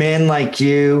looking at men like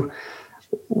you,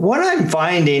 what I'm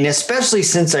finding, especially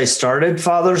since I started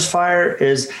Father's Fire,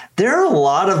 is there are a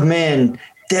lot of men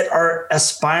that are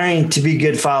aspiring to be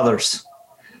good fathers.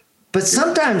 But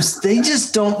sometimes they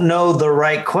just don't know the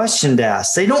right question to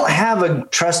ask. They don't have a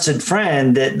trusted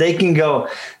friend that they can go,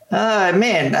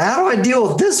 man, how do I deal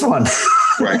with this one?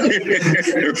 Right.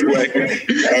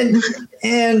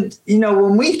 And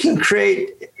when we can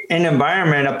create an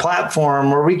environment, a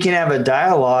platform where we can have a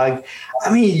dialogue,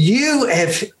 I mean, you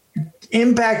have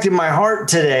impacted my heart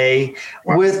today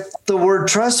with the word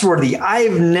trustworthy.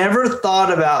 I've never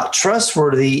thought about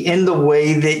trustworthy in the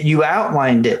way that you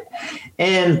outlined it.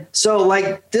 And so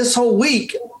like this whole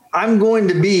week, I'm going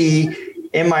to be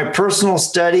in my personal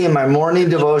study, in my morning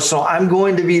devotional, I'm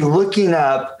going to be looking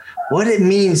up what it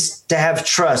means to have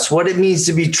trust, what it means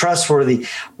to be trustworthy.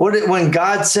 When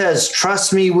God says,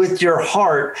 trust me with your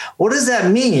heart, what does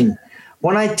that mean?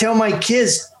 When I tell my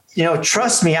kids,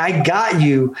 trust me, I got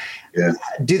you. Yeah.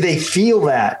 Do they feel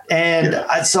that? And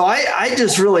so I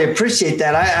just really appreciate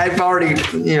that. I've already,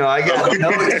 I got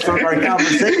notes from our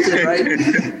conversation, right?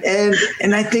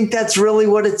 And I think that's really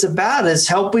what it's about, is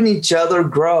helping each other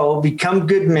grow, become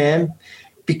good men,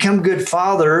 become good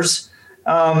fathers,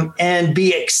 and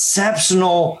be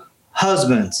exceptional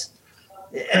husbands.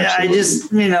 Absolutely. I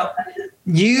just,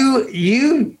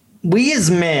 we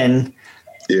as men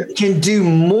can do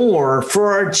more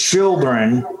for our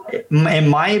children, in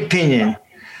my opinion,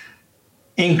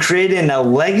 in creating a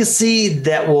legacy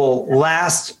that will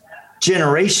last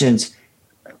generations.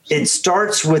 It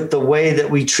starts with the way that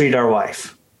we treat our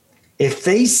wife. If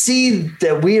they see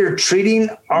that we are treating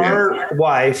our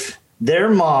wife, their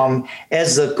mom,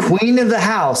 as the queen of the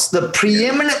house, the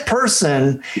preeminent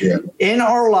person in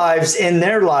our lives, in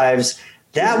their lives,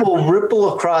 that will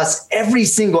ripple across every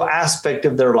single aspect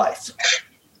of their life.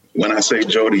 When I say,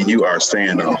 Jody, you are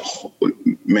saying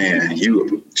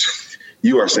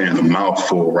you are saying a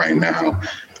mouthful right now,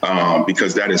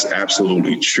 because that is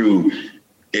absolutely true.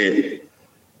 You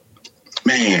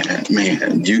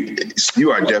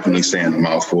are definitely saying a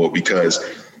mouthful, because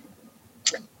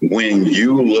when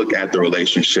you look at the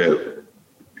relationship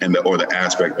or the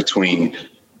aspect between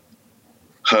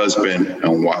husband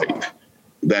and wife,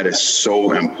 that is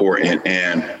so important.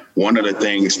 And one of the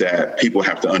things that people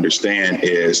have to understand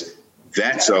is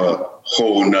that's a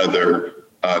whole nother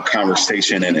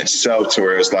conversation in itself, to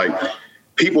where it's like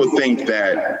people think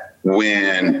that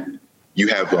when you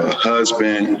have a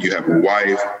husband, you have a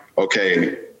wife,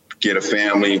 okay, get a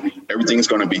family, everything's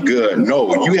going to be good.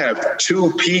 No, you have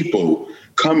two people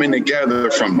coming together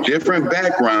from different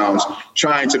backgrounds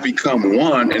trying to become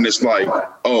one. And it's like,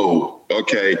 oh,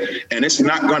 okay. And it's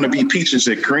not going to be peaches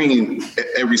and cream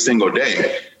every single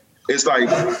day. It's like,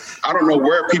 I don't know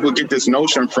where people get this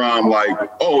notion from, like,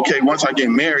 oh, okay, once I get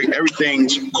married,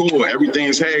 everything's cool.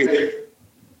 Everything's, hey,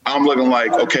 I'm looking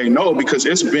like, okay, no, because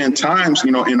it's been times,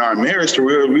 in our marriage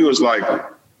where we was like,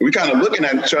 we kind of looking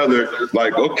at each other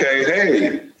like, okay,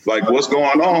 hey, like what's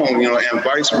going on, and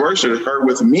vice versa, her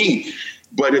with me.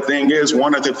 But the thing is,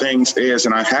 one of the things is,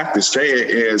 and I have to say it,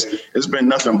 is it's been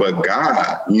nothing but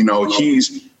God.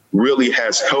 He's really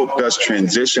has helped us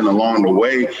transition along the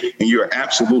way. And you're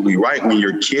absolutely right. When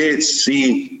your kids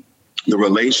see the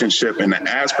relationship and the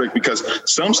aspect, because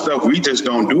some stuff we just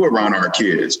don't do around our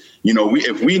kids.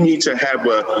 If we need to have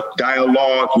a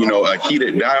dialogue, a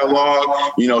heated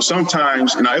dialogue,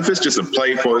 sometimes, if it's just a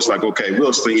playful, it's like, okay,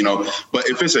 we'll see, but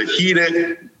if it's a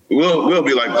heated, we'll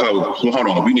be like, oh, hold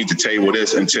on, we need to table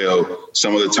this until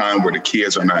some of the time where the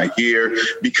kids are not here.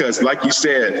 Because like you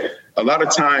said, a lot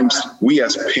of times we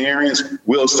as parents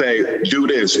will say, do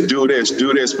this, do this,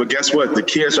 do this. But guess what? The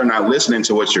kids are not listening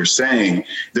to what you're saying.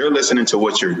 They're listening to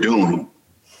what you're doing.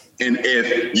 And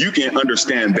if you can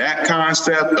understand that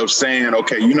concept of saying,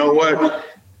 okay, you know what?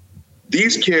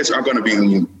 These kids are going to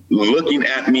be looking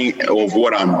at me of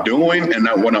what I'm doing and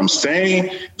not what I'm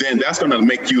saying, then that's going to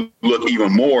make you look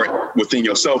even more within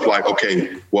yourself like,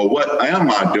 okay, well, what am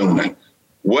I doing?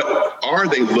 What are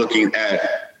they looking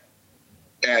at,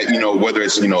 whether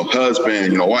it's,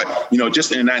 husband, wife,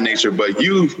 just in that nature. But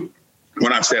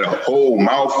when I said a whole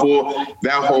mouthful,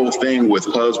 that whole thing with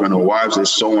husband and wives is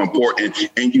so important,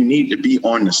 and you need to be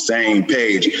on the same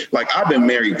page. Like, I've been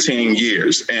married 10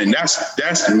 years, and that's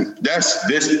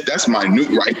my new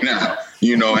right now.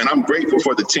 and I'm grateful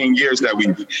for the 10 years that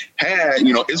we've had.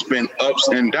 It's been ups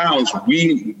and downs.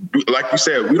 We, like you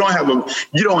said, you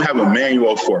don't have a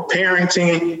manual for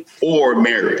parenting or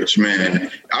marriage,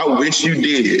 man. I wish you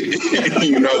did,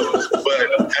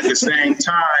 but at the same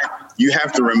time, you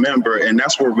have to remember, and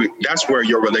that's where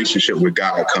your relationship with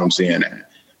God comes in at.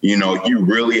 You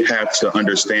really have to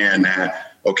understand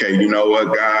that, okay, you know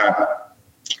what, God,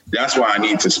 that's why I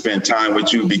need to spend time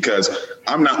with you, because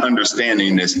I'm not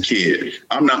understanding this kid.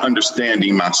 I'm not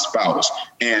understanding my spouse.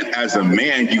 And as a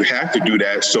man, you have to do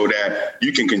that so that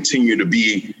you can continue to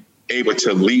be able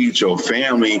to lead your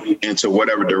family into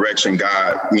whatever direction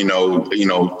God,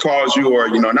 calls you, or,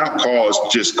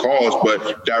 not just calls,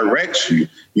 but directs you.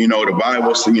 The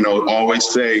Bible, always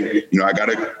say, I got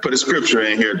to put a scripture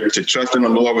in here to trust in the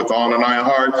Lord with all thine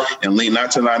heart and lean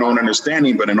not to thine own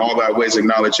understanding, but in all thy ways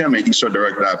acknowledge him, and he shall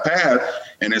direct thy path.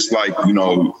 And it's like,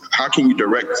 how can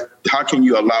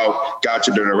you allow God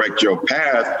to direct your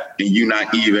path and you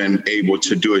not even able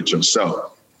to do it yourself?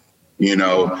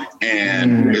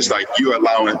 And it's like you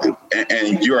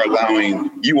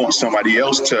want somebody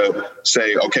else to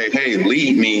say, okay, hey,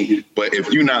 lead me. But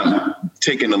if you're not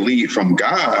taking the lead from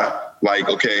God, like,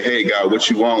 okay, hey, God,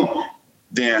 what you want?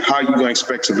 Then how are you going to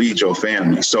expect to lead your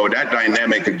family? So that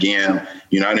dynamic again,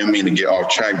 I didn't mean to get off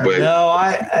track, but no,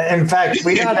 in fact,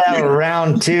 we got to have a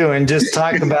round two and just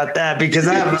talk about that, because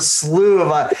I have a slew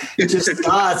of just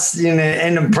thoughts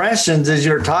and impressions as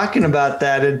you're talking about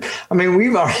that. And I mean,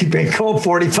 we've already been going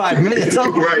 45 minutes.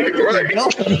 Right.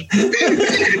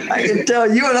 I can tell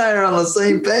you and I are on the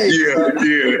same page. Yeah.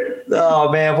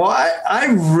 Oh man. Well, I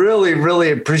really,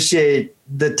 really appreciate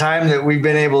the time that we've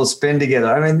been able to spend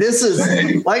together. I mean, this is,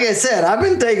 like I said, I've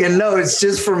been taking notes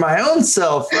just for my own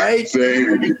self, right?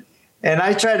 Same. And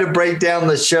I try to break down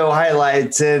the show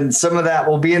highlights, and some of that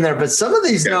will be in there, but some of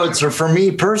these notes are for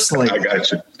me personally. I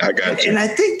got you. And I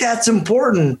think that's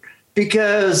important,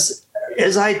 because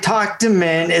as I talk to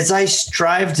men, as I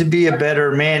strive to be a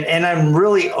better man, and I'm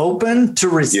really open to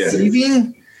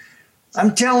receiving,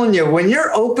 I'm telling you, when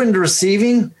you're open to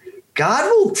receiving,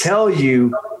 God will tell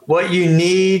you what you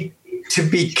need to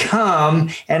become,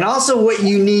 and also what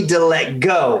you need to let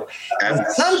go. And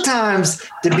sometimes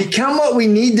to become what we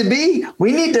need to be,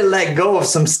 we need to let go of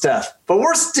some stuff, but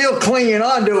we're still clinging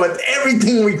on to it with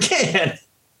everything we can.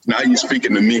 Now you're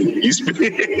speaking to me.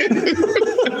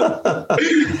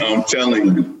 I'm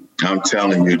telling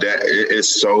you that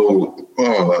it's so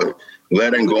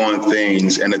letting go of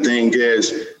things. And the thing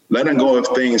is, letting go of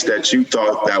things that you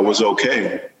thought that was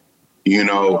okay.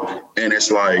 And it's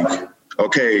like,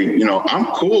 okay, I'm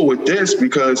cool with this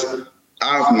because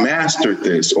I've mastered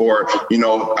this, or,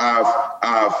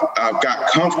 I've got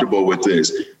comfortable with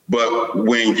this. But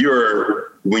when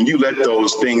you let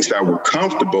those things that were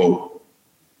comfortable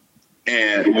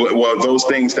and those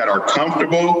things that are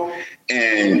comfortable,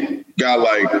 and God,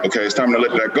 like, okay, it's time to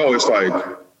let that go. It's like,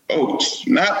 oh,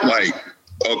 not like,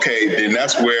 okay, then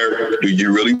that's where do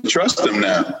you really trust them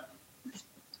now?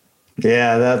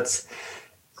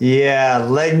 Yeah,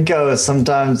 letting go is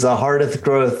sometimes the hardest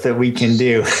growth that we can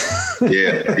do.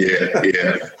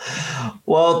 Yeah.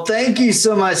 Well, thank you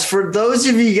so much. For those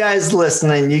of you guys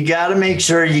listening, you got to make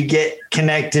sure you get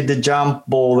connected to John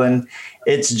Bolden.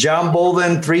 It's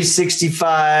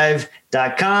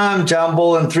johnbolden365.com, John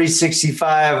Bolden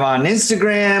 365 on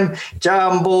Instagram,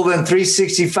 John Bolden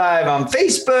 365 on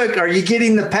Facebook. Are you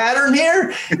getting the pattern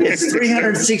here? It's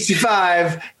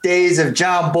 365 days of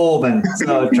John Bolden.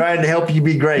 So trying to help you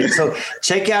be great. So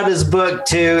check out his book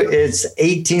too. It's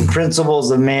 18 Principles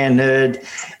of Manhood.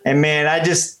 And man,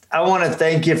 I want to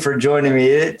thank you for joining me.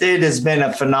 It has been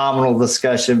a phenomenal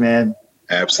discussion, man.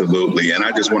 Absolutely. And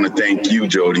I just want to thank you,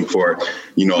 Jody, for,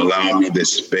 allowing me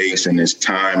this space and this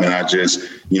time. And I just,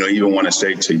 even want to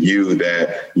say to you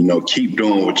that, keep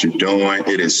doing what you're doing.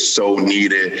 It is so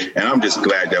needed. And I'm just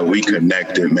glad that we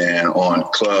connected, man, on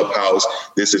Clubhouse.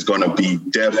 This is going to be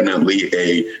definitely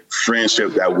a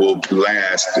friendship that will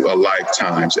last a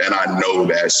lifetimes. And I know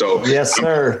that. So yes,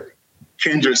 sir.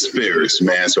 Kindred spirits,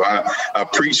 man. So I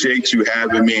appreciate you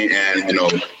having me, and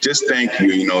just thank you.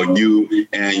 You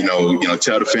and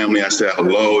tell the family I said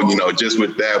hello. Just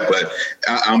with that, but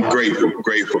I'm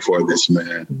grateful for this,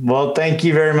 man. Well, thank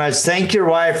you very much. Thank your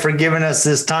wife for giving us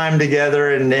this time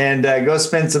together, and go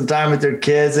spend some time with your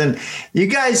kids. And you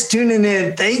guys tuning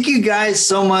in, thank you guys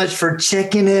so much for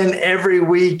checking in every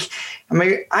week. I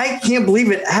mean, I can't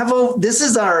believe it. This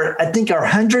is our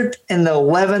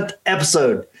 111th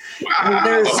episode. Wow. I mean,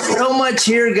 there's so much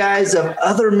here, guys, of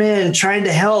other men trying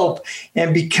to help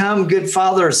and become good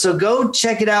fathers. So go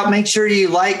check it out. Make sure you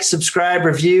like, subscribe,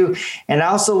 review, and I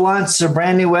also launched a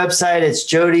brand new website. It's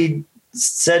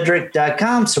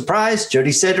jodycedric.com. Surprise,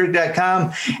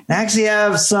 jodycedric.com. And I actually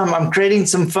have I'm creating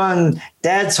some fun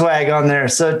dad swag on there.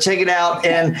 So check it out.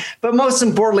 But most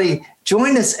importantly,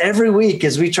 join us every week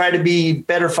as we try to be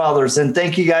better fathers. And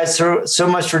thank you guys so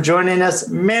much for joining us.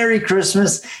 Merry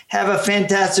Christmas. Have a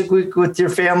fantastic week with your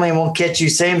family, and we'll catch you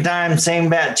same time, same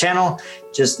bat channel,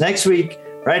 just next week,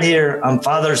 right here on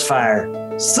Father's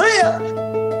Fire. See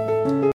ya.